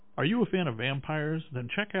Are you a fan of vampires? Then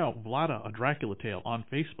check out Vlada, a Dracula Tale on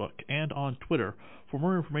Facebook and on Twitter for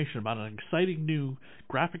more information about an exciting new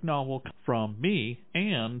graphic novel from me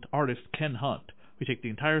and artist Ken Hunt. We take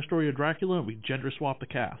the entire story of Dracula and we gender swap the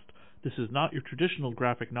cast. This is not your traditional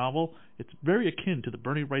graphic novel. It's very akin to the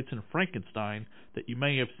Bernie Wrightson Frankenstein that you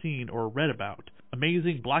may have seen or read about.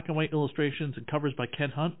 Amazing black and white illustrations and covers by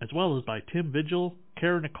Ken Hunt, as well as by Tim Vigil,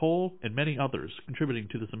 Kara Nicole, and many others contributing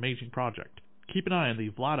to this amazing project. Keep an eye on the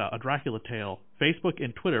Vlada, a Dracula Tale, Facebook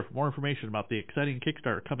and Twitter for more information about the exciting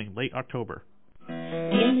Kickstarter coming late October. In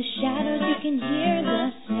the shadows you can hear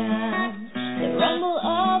the sound, the rumble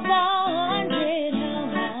of 100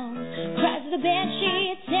 hellhounds, cries of the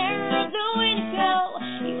banshee, terror of the Wendigo.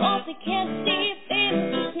 You also can't see it, there's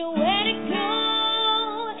just nowhere to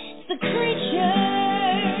go. It's the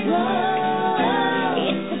creature. Whoa.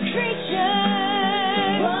 It's the creature.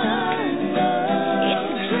 Whoa. It's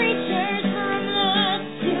the creatures from the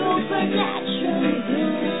supernatural.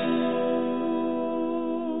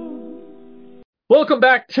 Welcome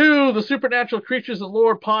back to the Supernatural Creatures and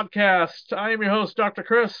Lore podcast. I am your host, Dr.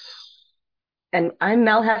 Chris. And I'm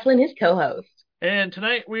Mel Heflin, his co-host. And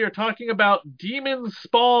tonight we are talking about Demon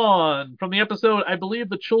Spawn from the episode, I Believe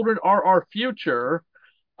the Children Are Our Future.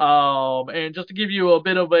 And just to give you a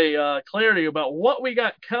bit of a clarity about what we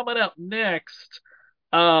got coming up next,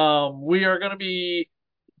 we are going to be...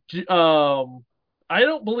 I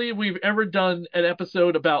don't believe we've ever done an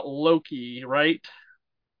episode about Loki, right?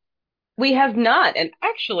 We have not, and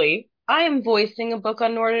actually, I am voicing a book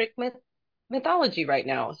on Nordic mythology right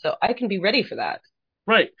now, so I can be ready for that.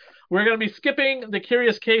 Right. We're going to be skipping The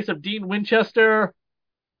Curious Case of Dean Winchester,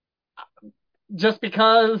 just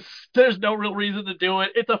because there's no real reason to do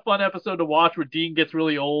it. It's a fun episode to watch where Dean gets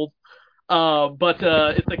really old. But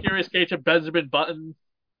it's The Curious Case of Benjamin Button.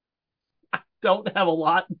 I don't have a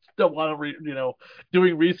lot. Don't want to,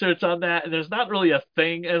 doing research on that, and there's not really a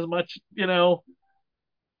thing as much,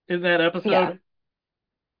 in that episode. Yeah.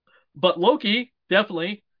 But Loki,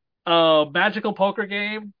 definitely. Magical poker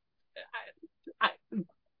game.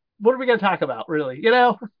 What are we going to talk about, really?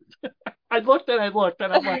 I looked, and I'm like,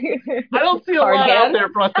 I don't see a lot out there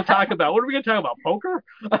for us to talk about. What are we going to talk about? Poker?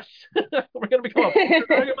 We're going to become a poker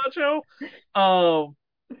talking about show?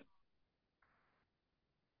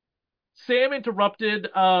 Sam interrupted,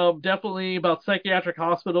 definitely about psychiatric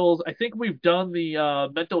hospitals. I think we've done the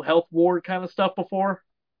mental health ward kind of stuff before.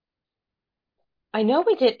 I know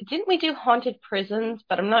we did. Didn't we do haunted prisons?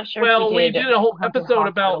 But I'm not sure. Well, we did a whole episode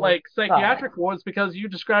about hospitals. psychiatric wards because you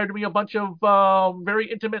described to me a bunch of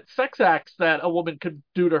very intimate sex acts that a woman could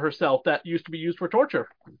do to herself that used to be used for torture.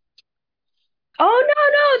 Oh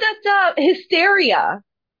no, that's hysteria.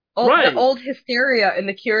 Right. The old hysteria and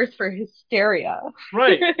the cures for hysteria.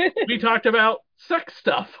 Right. We talked about sex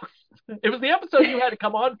stuff. It was the episode you had to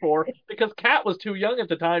come on for because Kat was too young at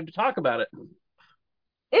the time to talk about it.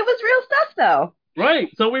 It was real stuff, though. Right.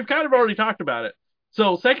 So we've kind of already talked about it.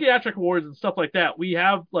 So psychiatric wards and stuff like that, we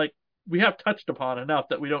have touched upon enough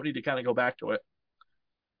that we don't need to kind of go back to it.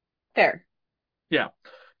 Fair. Yeah.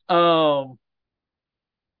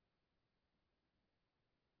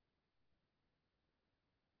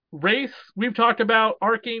 Race, we've talked about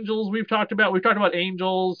archangels, we've talked about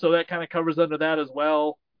angels, so that kind of covers under that as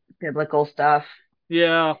well. Biblical stuff.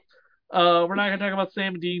 Yeah. We're not going to talk about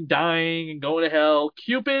Sam and Dean dying and going to hell.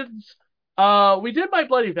 Cupids. We did My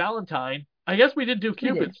Bloody Valentine. I guess we did do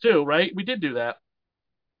Cupids too, right? We did do that.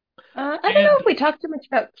 I don't know if we talked too much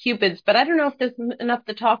about Cupids, but I don't know if there's enough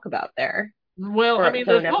to talk about there. Well,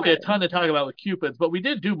 there's probably a ton to talk about with Cupids, but we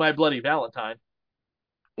did do My Bloody Valentine.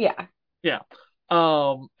 Yeah. Yeah.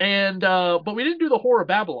 But we didn't do the Horror of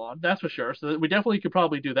Babylon, that's for sure. So we definitely could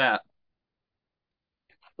probably do that.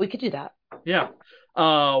 We could do that. Yeah.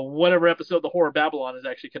 Whatever episode the Horror of Babylon is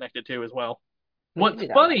actually connected to as well. What's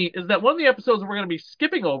funny is that one of the episodes that we're going to be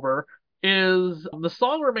skipping over is The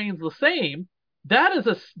Song Remains the Same. That is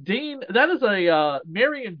a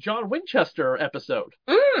Mary and John Winchester episode.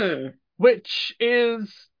 Which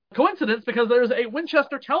is coincidence because there's a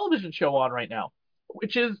Winchester television show on right now,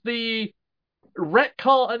 which is the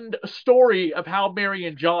retconned story of how Mary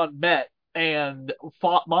and John met and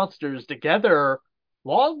fought monsters together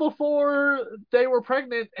long before they were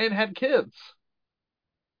pregnant and had kids.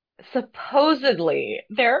 Supposedly,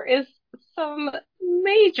 there is some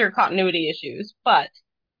major continuity issues, but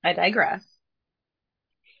I digress.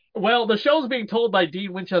 Well, the show's being told by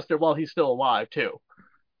Dean Winchester while he's still alive, too.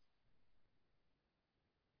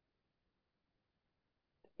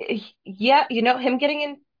 Yeah, him getting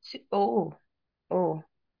into...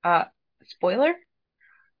 spoiler?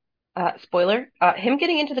 Him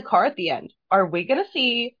getting into the car at the end. Are we going to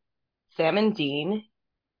see Sam and Dean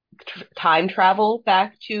time travel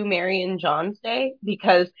back to Mary and John's day?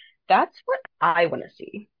 Because that's what I want to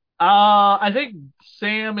see. I think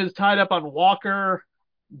Sam is tied up on Walker.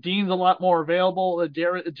 Dean's a lot more available.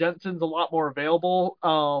 Jensen's a lot more available.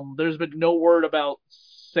 There's been no word about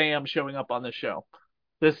Sam showing up on this show.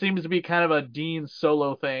 This seems to be kind of a Dean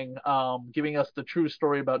solo thing, giving us the true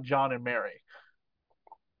story about John and Mary.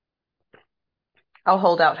 I'll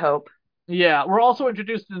hold out hope. Yeah, we're also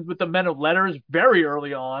introduced with the Men of Letters very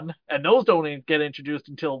early on, and those don't get introduced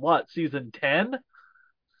until what, season 10?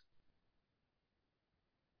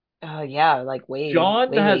 Yeah, like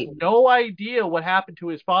John way has late. no idea what happened to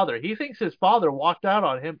his father. He thinks his father walked out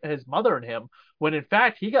on him, his mother and him, when in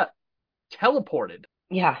fact he got teleported.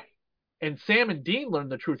 Yeah, And Sam and Dean learn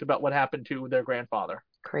the truth about what happened to their grandfather.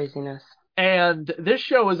 craziness. And this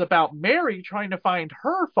show is about Mary trying to find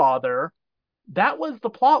her father. That was the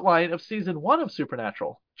plot line of season 1 of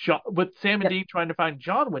Supernatural, with Sam and Yep. Dean trying to find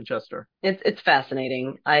John Winchester. It's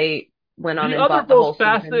fascinating. I went on The and other bought the whole most season.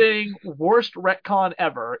 fascinating, worst retcon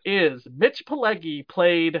ever is Mitch Pileggi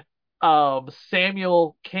played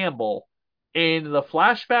Samuel Campbell in the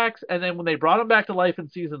flashbacks, and then when they brought him back to life in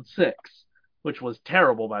season 6, which was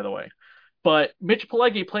terrible, by the way. But Mitch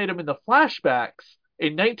Pileggi played him in the flashbacks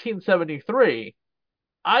in 1973.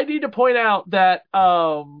 I need to point out that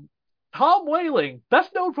Tom Welling,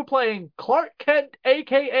 best known for playing Clark Kent,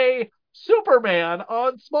 aka Superman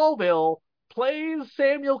on Smallville, plays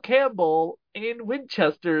Samuel Campbell in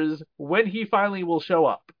Winchester's When He Finally Will Show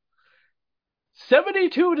Up. 72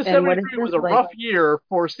 to And what is 73 was this a like? rough year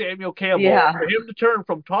for Samuel Campbell, Yeah. for him to turn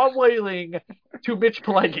from Tom Welling to Mitch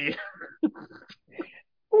Pileggi.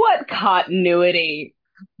 What continuity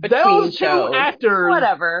between Those two shows? actors,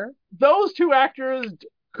 Whatever. those two actors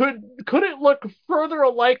couldn't look further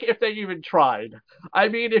alike if they even tried. I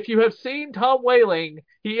mean, if you have seen Tom Welling,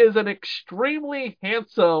 he is an extremely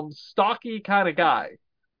handsome, stocky kind of guy.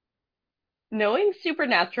 Knowing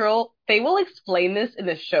Supernatural, they will explain this in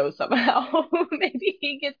the show somehow. Maybe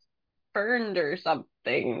he gets burned or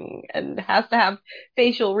something and has to have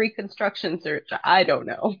facial reconstruction surgery. I don't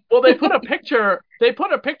know. Well, they put a picture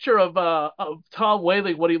of Tom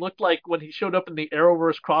Welling, what he looked like when he showed up in the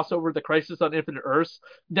Arrowverse crossover, The Crisis on Infinite Earths,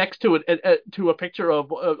 next to a picture of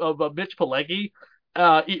Mitch Pileggi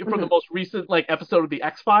from the most recent episode of the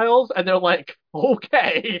X-Files, and they're like,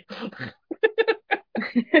 okay.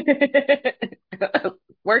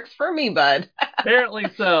 Works for me, bud. Apparently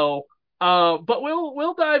so. But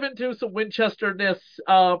we'll dive into some Winchester-ness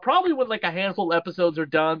probably when a handful of episodes are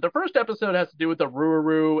done. The first episode has to do with the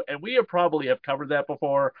Ruru, and we probably have covered that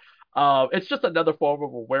before. It's just another form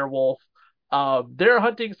of a werewolf. They're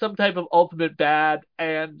hunting some type of ultimate bad,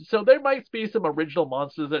 and so there might be some original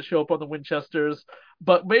monsters that show up on the Winchesters,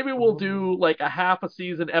 but maybe we'll do a half a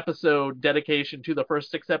season episode dedication to the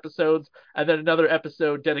first 6 episodes, and then another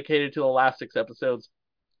episode dedicated to the last 6 episodes.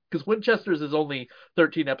 Because Winchester's is only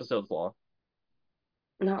 13 episodes long.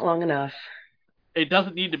 Not long enough. It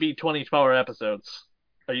doesn't need to be 24 episodes.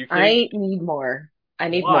 Are you kidding? I need more. I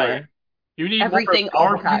need Why? more. You need everything more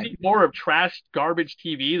all the time. You need more of trash garbage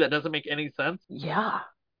TV that doesn't make any sense. Yeah.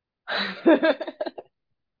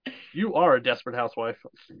 You are a desperate housewife.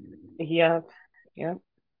 Yep.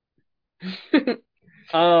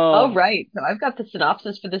 All right. So I've got the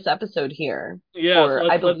synopsis for this episode here. Yeah, Or,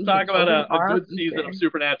 let's talk about a good Easter. season of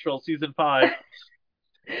Supernatural, season 5.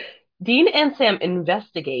 Dean and Sam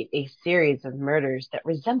investigate a series of murders that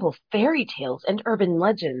resemble fairy tales and urban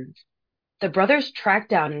legends. The brothers track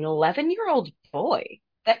down an 11-year-old boy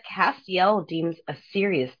that Castiel deems a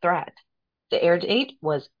serious threat. The air date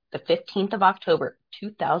was the 15th of October,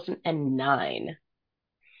 2009.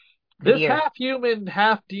 This half-human,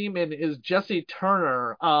 half-demon is Jesse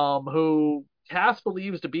Turner, who Cass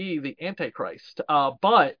believes to be the Antichrist,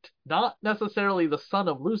 but not necessarily the son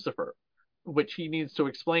of Lucifer, which he needs to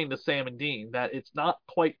explain to Sam and Dean that it's not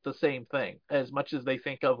quite the same thing, as much as they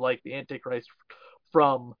think of the Antichrist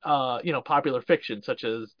from popular fiction, such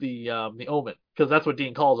as the Omen, because that's what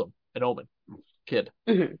Dean calls him, an Omen kid.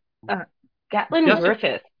 Mm-hmm. Gatlin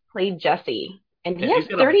Griffith played Jesse. And he has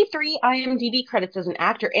 33 IMDb credits as an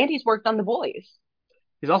actor, and he's worked on The Boys.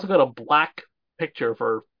 He's also got a black picture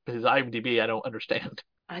for his IMDb. I don't understand.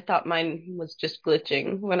 I thought mine was just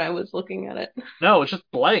glitching when I was looking at it. No, it's just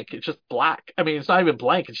blank. It's just black. I mean, it's not even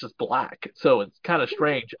blank. It's just black. So it's kind of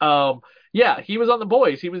strange. Yeah, he was on The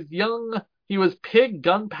Boys. He was young. He was Pig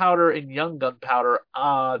Gunpowder in Young Gunpowder.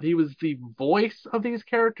 He was the voice of these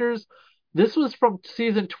characters. This was from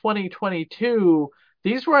season 2022.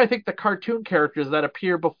 These were, I think, the cartoon characters that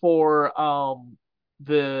appear before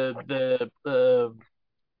the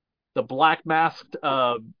black masked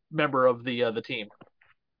member of the team.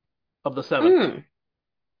 of the seven.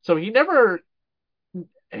 So he never.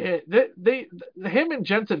 Him and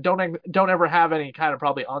Jensen don't ever have any kind of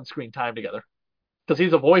probably on-screen time together because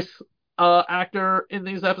he's a voice actor in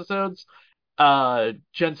these episodes.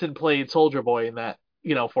 Jensen played Soldier Boy in that,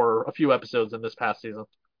 for a few episodes in this past season.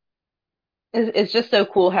 It's just so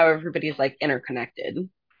cool how everybody's like interconnected.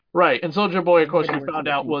 Right, and Soldier Boy, of course, we found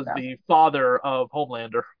out was the father of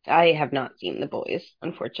Homelander. I have not seen The Boys,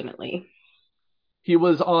 unfortunately. He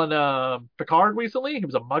was on Picard recently. He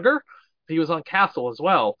was a mugger. He was on Castle as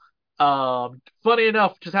well. Funny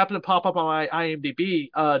enough, just happened to pop up on my IMDb.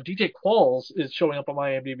 DJ Qualls is showing up on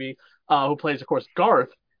my IMDb, who plays, of course, Garth.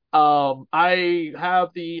 I have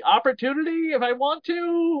the opportunity, if I want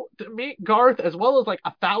to meet Garth, as well as like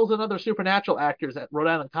 1,000 other Supernatural actors at Rhode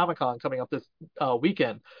Island Comic Con coming up this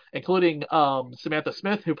weekend, including Samantha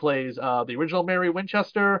Smith, who plays the original Mary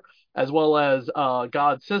Winchester, as well as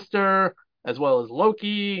God's sister, as well as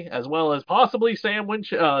Loki, as well as possibly Sam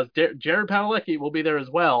Jared Padalecki will be there as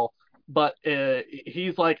well. But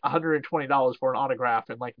he's like $120 for an autograph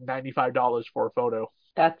and like $95 for a photo.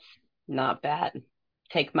 That's not bad.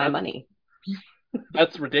 Take my money.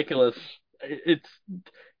 That's ridiculous. Mitch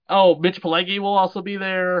Pileggi will also be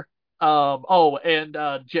there. And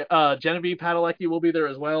Genevieve Padalecki will be there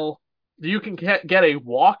as well. You can get a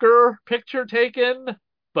Walker picture taken,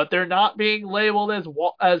 but they're not being labeled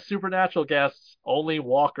as Supernatural guests. Only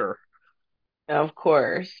Walker. Of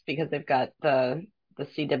course, because they've got the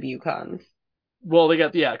CW cons. Well, they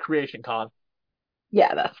got Creation Con.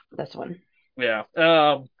 Yeah, that's one. Yeah.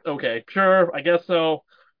 Okay. Sure. I guess so.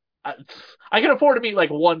 I can afford to meet like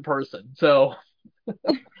one person. So.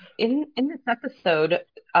 In this episode,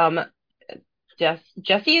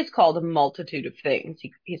 Jesse is called a multitude of things.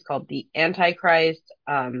 He's called the Antichrist.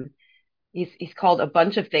 He's called a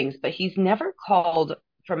bunch of things, but he's never called,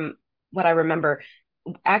 from what I remember,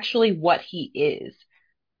 actually what he is.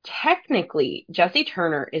 Technically, Jesse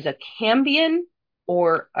Turner is a Cambion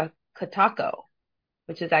or a Katako,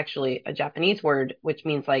 which is actually a Japanese word, which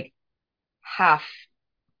means like half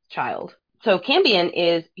child. So Cambion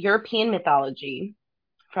is European mythology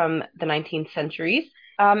from the 19th centuries.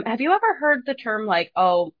 Have you ever heard the term like,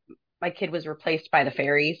 oh, my kid was replaced by the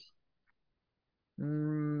fairies?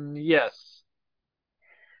 Yes.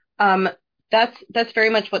 That's very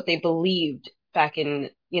much what they believed back in,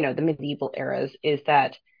 the medieval eras, is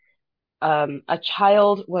that a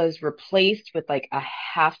child was replaced with like a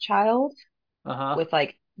half child with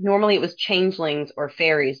like, normally it was changelings or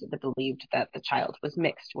fairies that they believed that the child was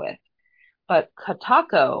mixed with. But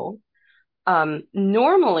Katako,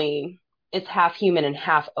 normally it's half human and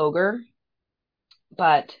half ogre,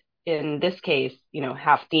 but in this case,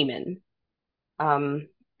 half demon.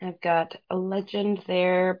 I've got a legend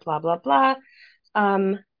there, blah, blah, blah.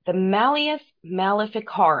 The Malleus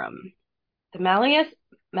Maleficarum. The Malleus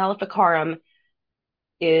Maleficarum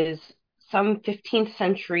is some 15th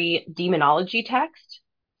century demonology text,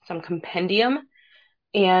 some compendium,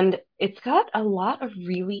 and it's got a lot of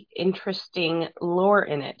really interesting lore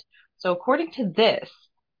in it. So according to this,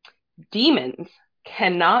 demons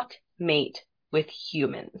cannot mate with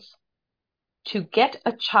humans. To get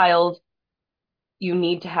a child, you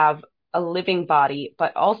need to have a living body,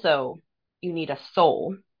 but also you need a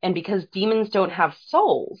soul. And because demons don't have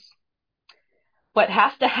souls, what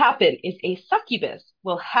has to happen is a succubus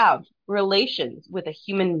will have relations with a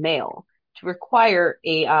human male to require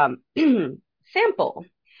a sample.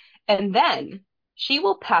 And then she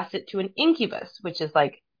will pass it to an incubus, which is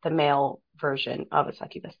like the male version of a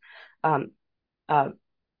succubus. A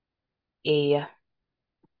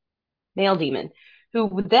male demon,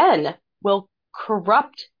 who then will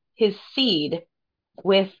corrupt his seed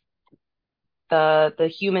with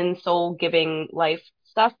the human soul giving life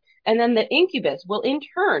stuff, and then the incubus will in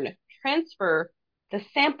turn transfer the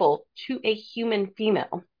sample to a human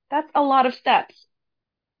female. That's a lot of steps.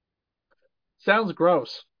 Sounds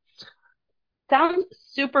gross. Sounds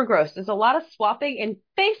super gross. There's a lot of swapping, and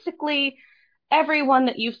basically everyone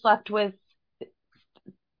that you've slept with,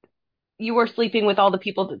 you were sleeping with all the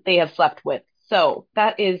people that they have slept with. So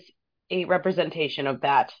that is a representation of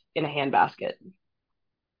that in a handbasket.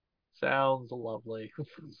 Sounds lovely.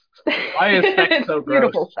 Why is sex so gross?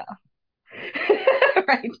 Beautiful stuff.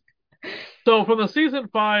 Right. So from the season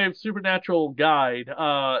 5 Supernatural guide,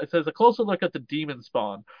 it says a closer look at the demon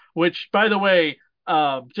spawn, which, by the way,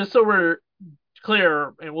 just so we're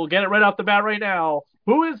clear, and we'll get it right off the bat right now,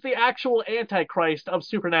 who is the actual Antichrist of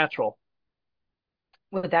Supernatural?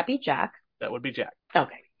 Would that be Jack? That would be Jack.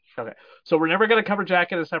 Okay. So we're never going to cover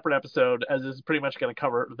Jack in a separate episode, as is pretty much going to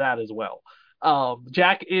cover that as well.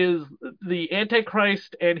 Jack is the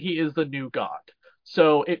Antichrist, and he is the new god.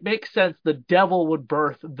 So it makes sense the devil would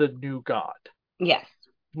birth the new god. Yes.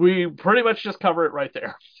 We pretty much just cover it right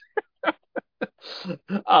there.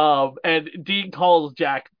 And Dean calls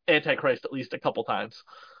Jack Antichrist at least a couple times.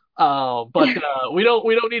 But we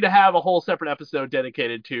don't need to have a whole separate episode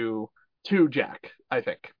dedicated to Jack, I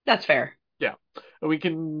think. That's fair. Yeah. We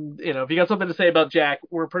can, if you got something to say about Jack,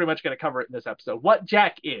 we're pretty much going to cover it in this episode. What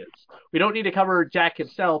Jack is. We don't need to cover Jack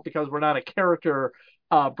himself because we're not a character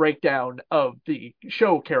breakdown of the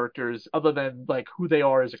show characters other than like who they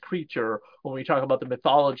are as a creature when we talk about the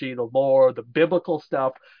mythology, the lore, the biblical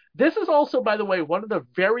stuff. This is also, by the way, one of the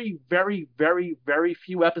very, very, very, very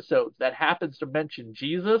few episodes that happens to mention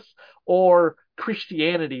Jesus or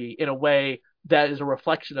Christianity in a way that is a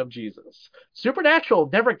reflection of Jesus. Supernatural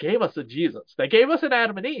never gave us a Jesus. They gave us an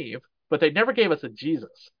Adam and Eve, but they never gave us a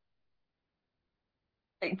Jesus.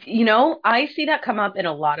 I see that come up in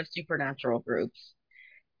a lot of supernatural groups.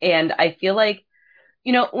 And I feel like,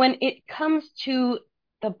 when it comes to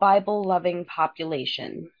the Bible-loving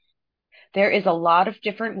population, there is a lot of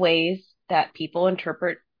different ways that people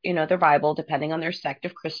interpret, their Bible, depending on their sect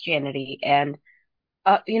of Christianity. And,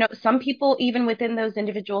 some people, even within those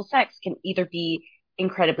individual sects, can either be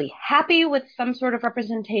incredibly happy with some sort of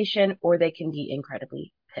representation, or they can be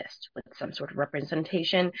incredibly pissed with some sort of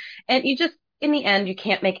representation. And in the end, you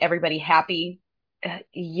can't make everybody happy.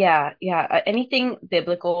 Yeah. Anything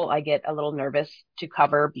biblical, I get a little nervous to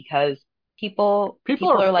cover because people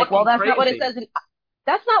are like, well, that's not what it says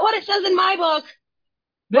that's not what it says in my book.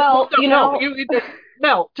 Well,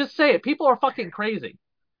 Mel, just say it. People are fucking crazy.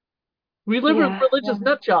 We live in religious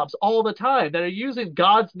nut jobs all the time that are using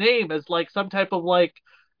God's name as like some type of like,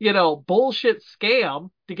 bullshit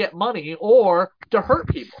scam to get money or to hurt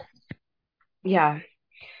people. Yeah.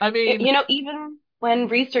 I mean, even when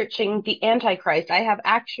researching the Antichrist, I have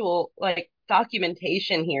actual like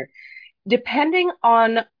documentation here. Depending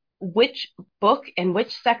on which book and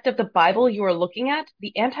which sect of the Bible you are looking at,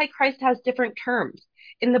 the Antichrist has different terms.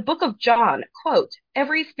 In the book of John, quote,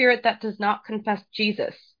 every spirit that does not confess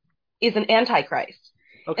Jesus is an Antichrist.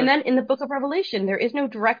 Okay. And then in the book of Revelation, there is no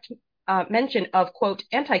direct mention of, quote,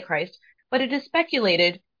 Antichrist, but it is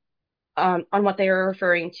speculated on what they are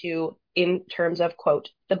referring to in terms of, quote,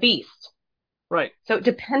 the beast. Right. So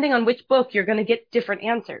depending on which book, you're going to get different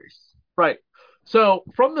answers. Right. So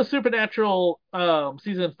from the Supernatural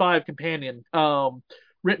season 5 companion,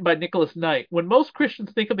 written by Nicholas Knight, when most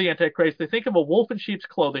Christians think of the Antichrist, they think of a wolf in sheep's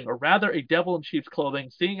clothing, or rather a devil in sheep's clothing,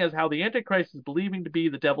 seeing as how the Antichrist is believing to be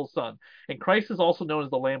the devil's son, and Christ is also known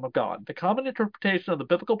as the Lamb of God. The common interpretation of the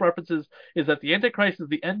biblical references is that the Antichrist is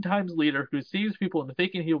the end times leader who deceives people into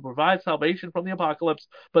thinking he will provide salvation from the apocalypse,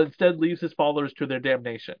 but instead leaves his followers to their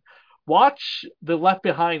damnation. Watch the Left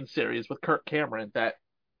Behind series with Kirk Cameron that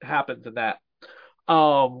happens in that.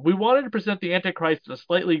 We wanted to present the Antichrist in a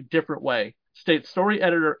slightly different way, states story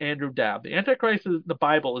editor Andrew Dabb. The Antichrist in the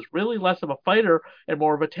Bible is really less of a fighter and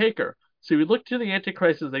more of a taker. So we look to the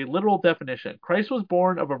Antichrist as a literal definition. Christ was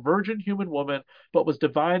born of a virgin human woman, but was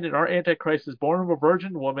divine, and our Antichrist is born of a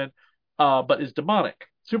virgin woman, but is demonic.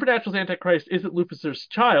 Supernatural's Antichrist isn't Lucifer's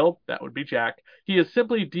child, that would be Jack. He is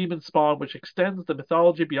simply demon spawn, which extends the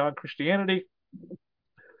mythology beyond Christianity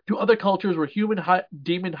to other cultures where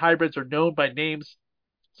human-demon hybrids are known by names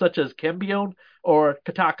such as Cambion or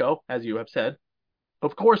Katako, as you have said.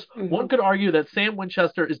 Of course, one could argue that Sam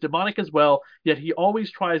Winchester is demonic as well, yet he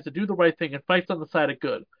always tries to do the right thing and fights on the side of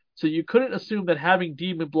good. So you couldn't assume that having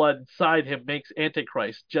demon blood inside him makes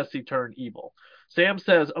Antichrist Jesse turn evil. Sam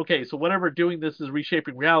says, okay, so whenever doing this is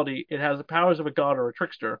reshaping reality, it has the powers of a god or a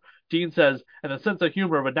trickster. Dean says, and the sense of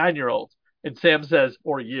humor of a 9-year-old. And Sam says,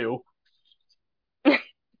 or you.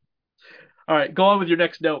 All right, go on with your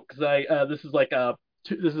next note, because this is like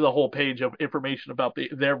this is a whole page of information about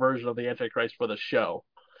their version of the Antichrist for the show.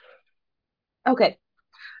 Okay,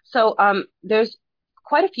 so there's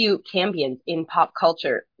quite a few Cambions in pop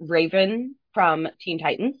culture. Raven from Teen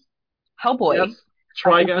Titans, Hellboy. Yes.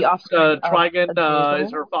 Trigon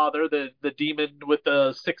is her father, the demon with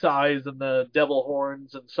the 6 eyes and the devil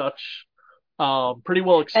horns and such. Pretty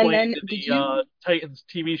well explained in the Titans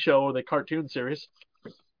TV show or the cartoon series.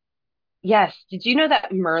 Yes. Did you know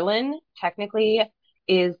that Merlin technically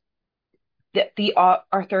is the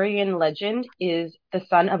Arthurian legend is the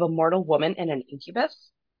son of a mortal woman and an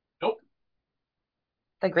incubus? Nope.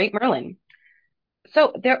 The Great Merlin.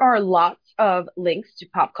 So there are lots of links to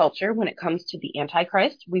pop culture when it comes to the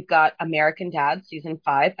Antichrist. We've got American Dad, season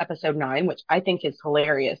 5, episode 9, which I think is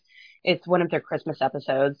hilarious. It's one of their Christmas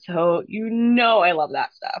episodes, so I love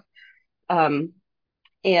that stuff.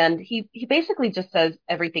 And he basically just says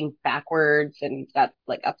everything backwards, and he's got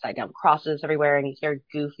like upside down crosses everywhere, and he's very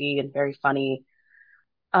goofy and very funny.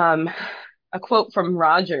 A quote from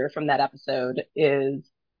Roger from that episode is,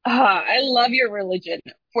 I love your religion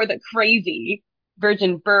for the crazy.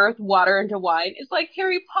 Virgin birth, water into wine is like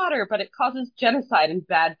Harry Potter, but it causes genocide and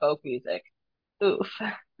bad folk music. Oof,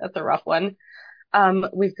 that's a rough one.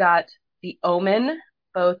 We've got The Omen,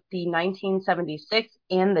 both the 1976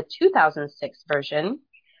 and the 2006 version.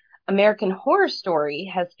 American Horror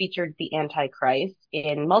Story has featured the Antichrist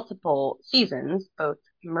in multiple seasons, both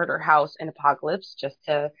Murder House and Apocalypse, just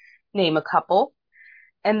to name a couple.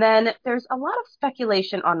 And then there's a lot of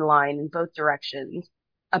speculation online in both directions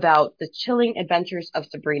about the chilling adventures of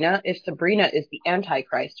Sabrina, if Sabrina is the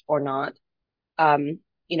Antichrist or not.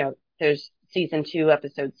 There's season 2,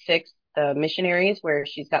 episode 6, The Missionaries, where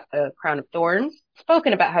she's got the crown of thorns.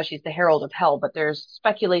 Spoken about how she's the herald of hell, but there's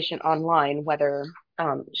speculation online whether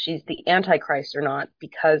she's the Antichrist or not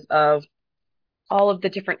because of all of the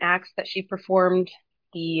different acts that she performed,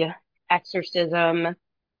 the exorcism,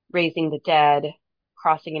 raising the dead,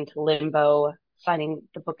 crossing into limbo, signing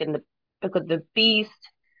the book of the beast,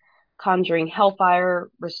 conjuring hellfire,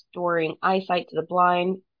 restoring eyesight to the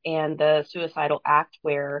blind, and the suicidal act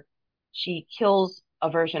where she kills a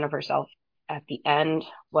version of herself at the end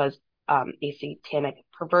was a satanic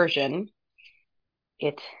perversion.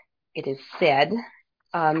 It is said.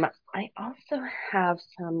 I also have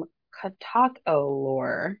some Katako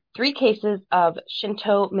lore. 3 cases of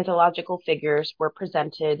Shinto mythological figures were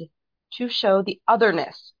presented to show the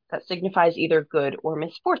otherness that signifies either good or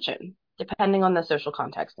misfortune, depending on the social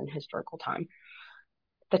context and historical time.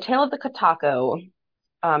 The tale of the Katako,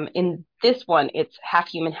 in this one, it's half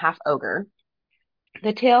human, half ogre.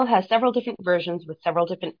 The tale has several different versions with several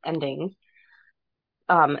different endings.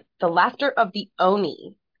 The laughter of the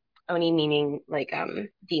Oni meaning like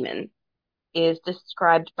demon, is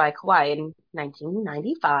described by Kawai in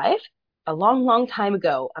 1995. A long, long time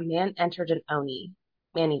ago, a man entered an Oni,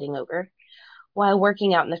 man-eating ogre, while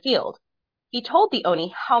working out in the field. He told the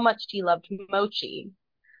Oni how much he loved mochi,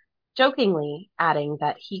 jokingly adding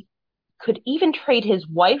that he could even trade his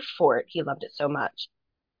wife for it, he loved it so much.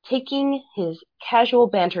 Taking his casual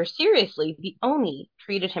banter seriously, the Oni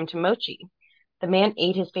treated him to mochi. The man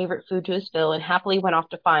ate his favorite food to his fill and happily went off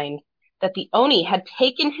to find that the Oni had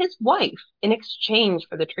taken his wife in exchange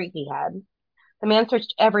for the treat he had. The man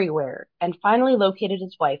searched everywhere and finally located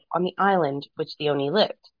his wife on the island which the Oni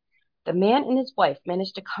lived. The man and his wife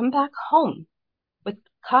managed to come back home with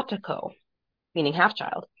Katako, meaning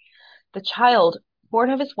half-child, the child born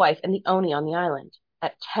of his wife and the Oni on the island.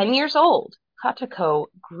 At 10 years old, Katako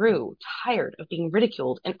grew tired of being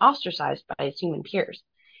ridiculed and ostracized by his human peers.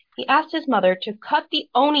 He asked his mother to cut the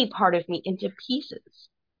Oni part of me into pieces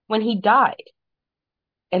when he died,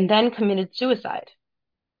 and then committed suicide.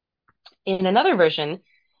 In another version,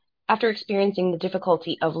 after experiencing the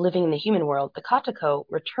difficulty of living in the human world, the Katako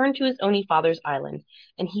returned to his Oni father's island,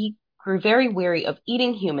 and he grew very weary of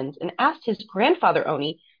eating humans and asked his grandfather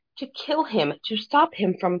Oni to kill him to stop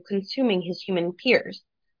him from consuming his human peers.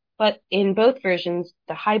 But in both versions,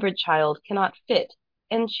 the hybrid child cannot fit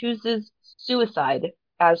and chooses suicide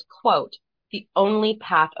as, quote, the only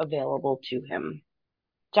path available to him.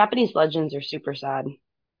 Japanese legends are super sad.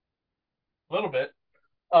 A little bit.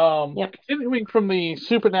 Yep. Continuing from the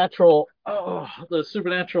Supernatural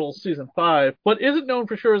season 5, what isn't known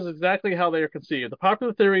for sure is exactly how they are conceived. The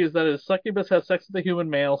popular theory is that a succubus has sex with a human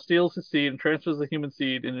male, steals his seed, and transfers the human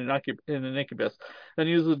seed in an incubus, then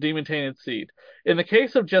uses the demon-tainted seed. In the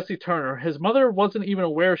case of Jesse Turner, his mother wasn't even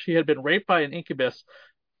aware she had been raped by an incubus,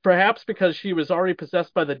 perhaps because she was already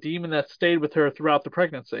possessed by the demon that stayed with her throughout the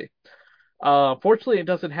pregnancy. Fortunately, it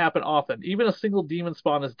doesn't happen often. Even a single demon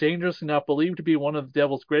spawn is dangerous enough, believed to be one of the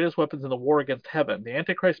devil's greatest weapons in the war against heaven. The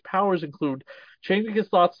Antichrist's powers include changing his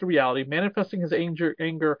thoughts to reality, manifesting his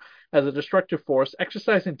anger as a destructive force,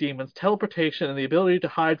 exorcising demons, teleportation, and the ability to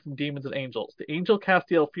hide from demons and angels. The angel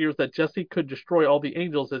Castiel fears that Jesse could destroy all the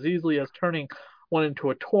angels as easily as turning one into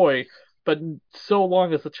a toy, but so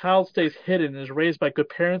long as the child stays hidden and is raised by good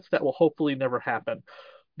parents, that will hopefully never happen.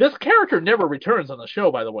 This character never returns on the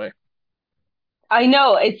show, by the way. I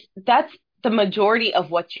know, that's the majority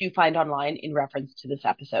of what you find online in reference to this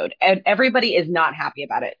episode. And everybody is not happy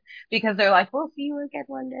about it because they're like, we'll see you again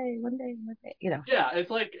one day, Yeah,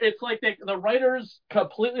 it's like the writers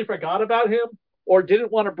completely forgot about him or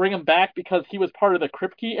didn't want to bring him back because he was part of the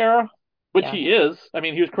Kripke era, which he is. I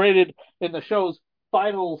mean, he was created in the show's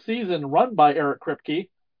final season run by Eric Kripke,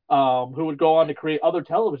 who would go on to create other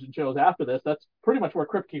television shows after this. That's pretty much where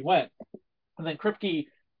Kripke went. And then Kripke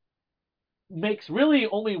makes really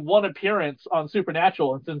only one appearance on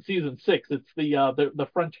Supernatural. It's in season 6. It's the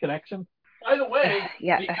French Connection. By the way,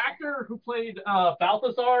 Yeah. the actor who played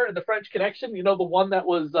Balthazar in The French Connection, the one that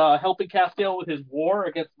was helping Castiel with his war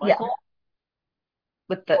against Yeah. Michael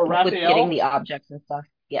With or getting Raphael. the objects and stuff.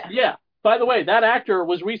 Yeah. Yeah. By the way, that actor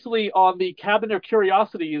was recently on the Cabinet of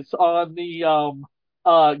Curiosities on the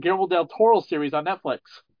Guillermo del Toro series on Netflix.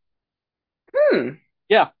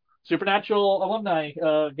 Yeah, Supernatural alumni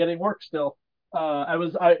getting work still.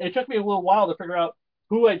 It took me a little while to figure out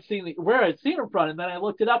where I'd seen him from, and then I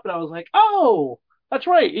looked it up and I was like, oh, that's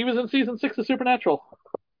right, he was in season 6 of Supernatural,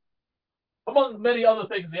 among many other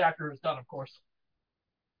things the actor has done, of course.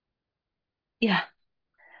 Yeah.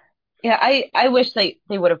 Yeah, I wish they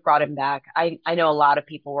would have brought him back. I know a lot of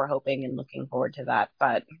people were hoping and looking forward to that,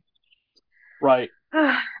 but Right.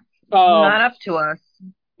 not up to us.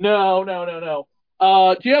 No.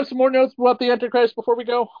 Do you have some more notes about the Antichrist before we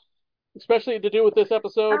go? Especially to do with this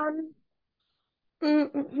episode?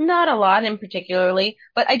 Not a lot in particularly,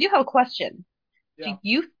 but I do have a question. Yeah. Do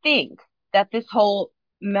you think that this whole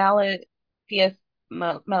Malacarium,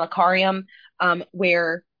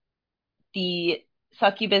 where the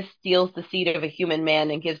succubus steals the seed of a human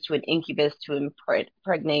man and gives to an incubus to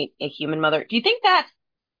impregnate a human mother, do you think that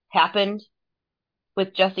happened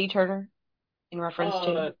with Jesse Turner in reference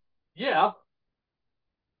to? Yeah.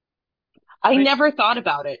 I never thought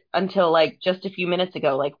about it until like just a few minutes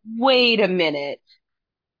ago. Like, wait a minute.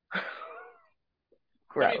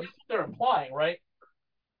 Gross. I mean, that's what they're implying, right?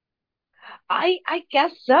 I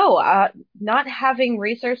guess so. Not having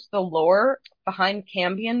researched the lore behind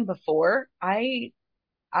Cambion before, I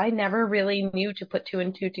never really knew to put two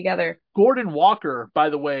and two together. Gordon Walker, by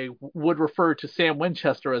the way, would refer to Sam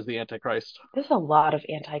Winchester as the Antichrist. There's a lot of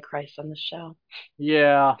Antichrist on the show.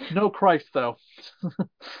 Yeah, no Christ though.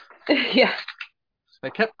 Yeah.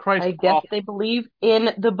 They kept Christ I guess off. they believe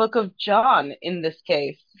in the Book of John in this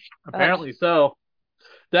case. Apparently so.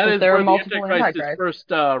 That is there where are the multiple Antichrist is Antichrists.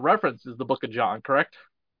 first reference is the Book of John, correct?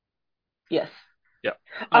 Yes. Yeah.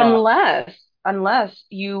 Unless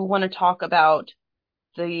you want to talk about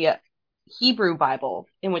the Hebrew Bible,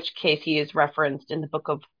 in which case he is referenced in the Book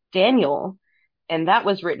of Daniel, and that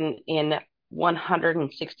was written in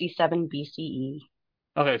 167 BCE.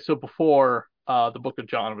 Okay, so before the Book of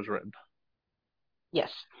John was written.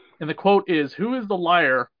 Yes. And the quote is, "Who is the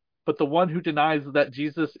liar but the one who denies that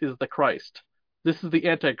Jesus is the Christ? This is the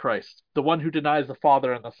Antichrist, the one who denies the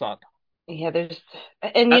Father and the Son." Yeah, That's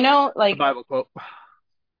the Bible quote.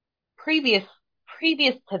 Previous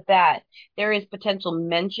to that, there is potential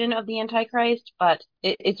mention of the Antichrist, but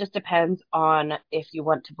it just depends on if you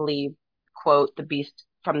want to believe, quote, the beast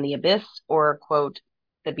from the abyss, or, quote,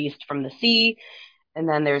 the beast from the sea. And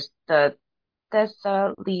then there's the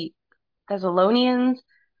Thessalonians,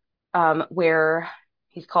 where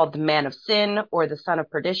he's called the man of sin or the son of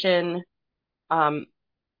perdition. It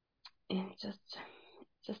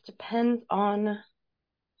just depends on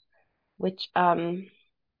which there's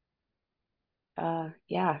a lot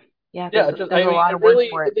of words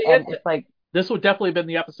for it, and it's like, this would definitely have been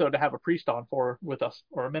the episode to have a priest on with us,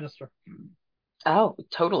 or a minister. Oh,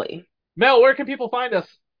 totally. Mel, where can people find us?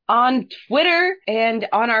 On Twitter and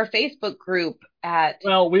on our Facebook group at...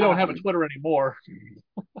 Well, we don't have a Twitter anymore.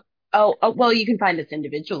 Oh, well, you can find us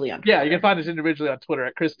individually on Twitter. Yeah, you can find us individually on Twitter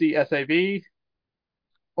at Christy SAV.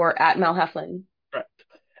 Or at Mel Heflin. Correct.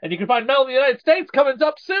 And you can find Mel in the United States coming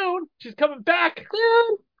up soon. She's coming back.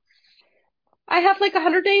 Soon. I have like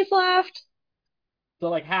 100 days left. So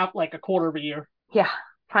like a quarter of a year. Yeah,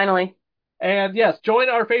 finally. And yes, join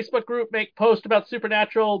our Facebook group, make posts about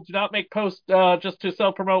Supernatural. Do not make posts just to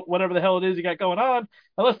self-promote whatever the hell it is you got going on,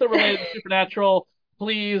 unless they're related to Supernatural.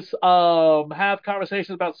 Please have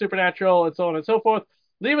conversations about Supernatural and so on and so forth.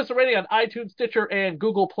 Leave us a rating on iTunes, Stitcher, and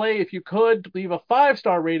Google Play if you could. Leave a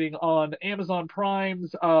 5-star rating on Amazon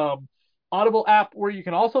Prime's Audible app, where you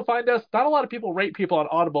can also find us. Not a lot of people rate people on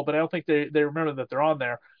Audible, but I don't think they remember that they're on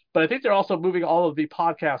there. But I think they're also moving all of the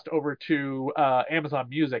podcast over to Amazon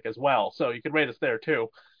Music as well. So you can rate us there too.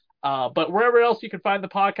 But wherever else you can find the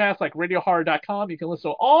podcast, like radiohorror.com, you can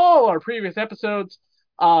listen to all our previous episodes.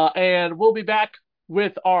 And we'll be back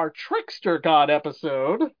with our Trickster God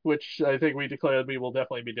episode, which I think we declared we will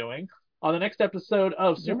definitely be doing, on the next episode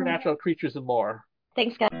of Supernatural Creatures and Lore.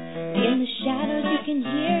 Thanks, guys. In the shadows you can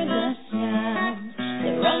hear the